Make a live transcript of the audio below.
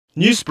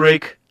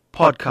Newsbreak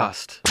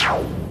Podcast.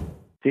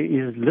 There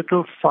is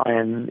little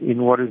sign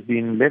in what has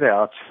been let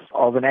out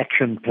of an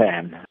action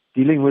plan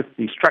dealing with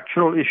the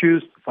structural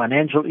issues,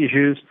 financial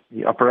issues,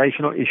 the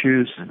operational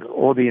issues,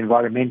 or the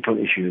environmental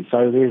issues.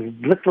 So there's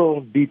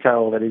little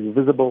detail that is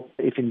visible,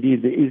 if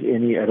indeed there is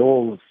any at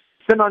all.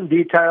 Thin on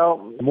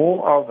detail,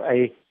 more of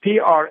a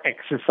PR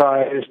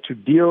exercise to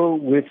deal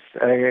with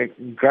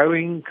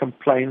growing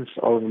complaints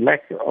of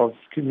lack of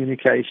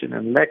communication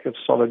and lack of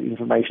solid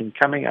information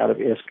coming out of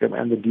Eskom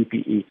and the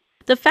DPE.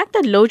 The fact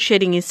that load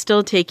shedding is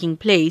still taking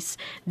place,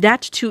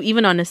 that too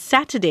even on a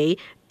Saturday,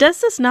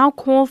 does this now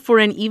call for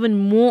an even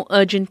more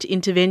urgent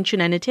intervention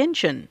and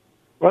attention?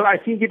 Well, I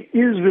think it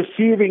is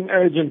receiving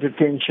urgent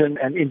attention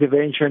and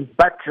intervention,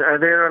 but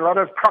there are a lot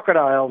of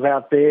crocodiles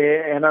out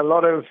there and a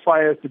lot of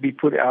fires to be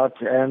put out,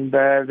 and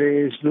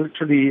there's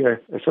literally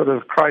a sort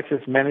of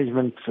crisis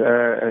management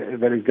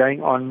that is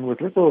going on with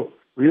little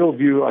real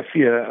view, I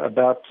fear,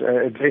 about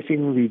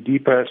addressing the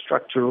deeper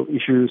structural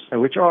issues,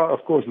 which are,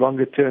 of course,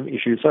 longer-term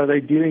issues. So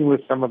they're dealing with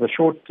some of the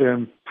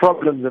short-term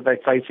problems that they're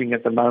facing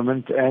at the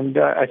moment, and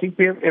I think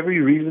we have every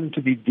reason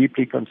to be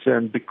deeply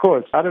concerned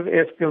because out of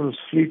Eskom's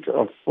fleet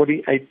of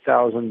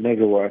 48,000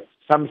 megawatts,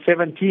 some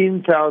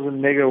 17,000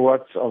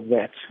 megawatts of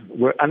that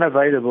were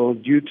unavailable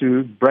due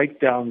to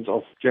breakdowns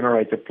of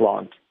generator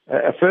plant.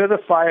 A further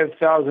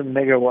 5,000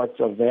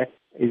 megawatts of that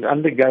is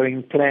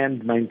undergoing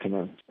planned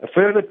maintenance. A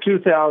further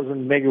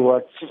 2,000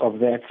 megawatts of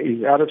that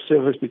is out of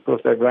service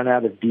because they've run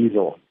out of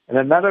diesel. And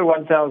another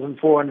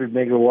 1,400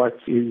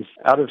 megawatts is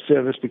out of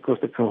service because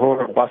the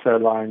Kahora Bassa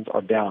lines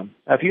are down.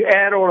 Now, if you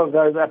add all of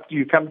those up,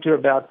 you come to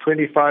about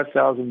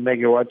 25,000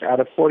 megawatts out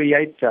of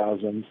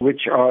 48,000,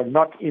 which are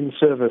not in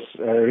service,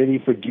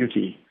 ready for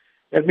duty.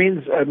 That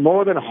means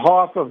more than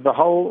half of the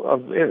whole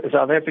of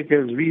South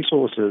Africa's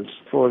resources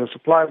for the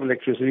supply of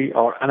electricity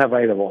are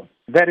unavailable.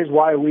 That is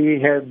why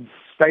we have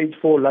stage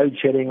 4 load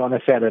shedding on a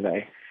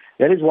Saturday.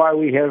 That is why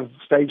we have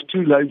stage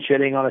 2 load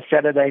shedding on a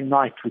Saturday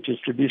night, which is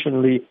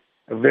traditionally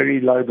a very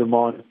low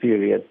demand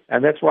period.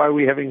 And that's why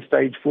we're having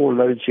stage 4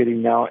 load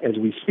shedding now as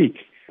we speak.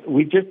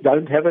 We just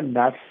don't have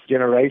enough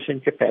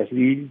generation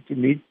capacity to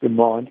meet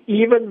demand,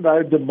 even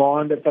though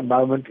demand at the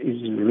moment is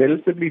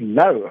relatively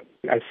low.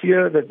 I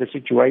fear that the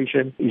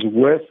situation is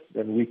worse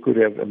than we could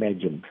have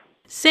imagined.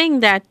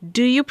 Saying that,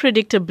 do you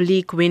predict a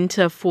bleak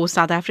winter for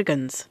South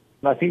Africans?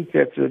 I think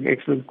that's an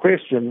excellent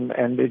question,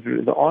 and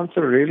the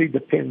answer really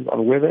depends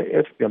on whether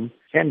Eskom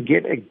can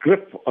get a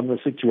grip on the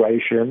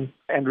situation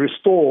and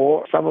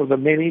restore some of the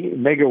many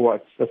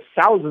megawatts, the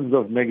thousands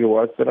of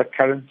megawatts that are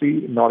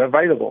currently not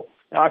available.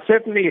 Now, I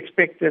certainly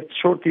expect that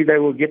shortly they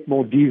will get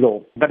more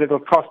diesel, but it will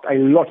cost a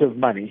lot of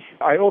money.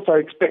 I also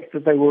expect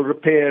that they will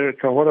repair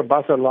Kahora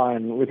Bassa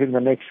line within the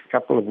next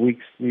couple of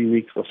weeks, 3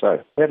 weeks or so.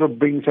 That will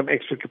bring some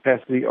extra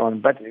capacity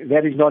on, but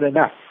that is not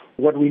enough.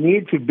 What we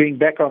need to bring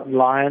back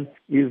online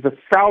is the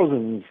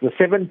thousands, the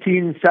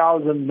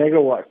 17,000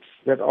 megawatts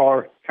that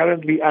are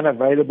currently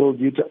unavailable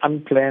due to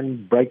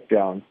unplanned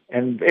breakdowns.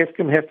 And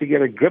Eskom has to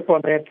get a grip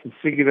on that and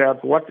figure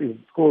out what is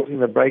causing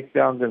the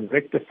breakdowns and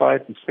rectify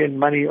it and spend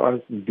money on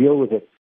it and deal with it.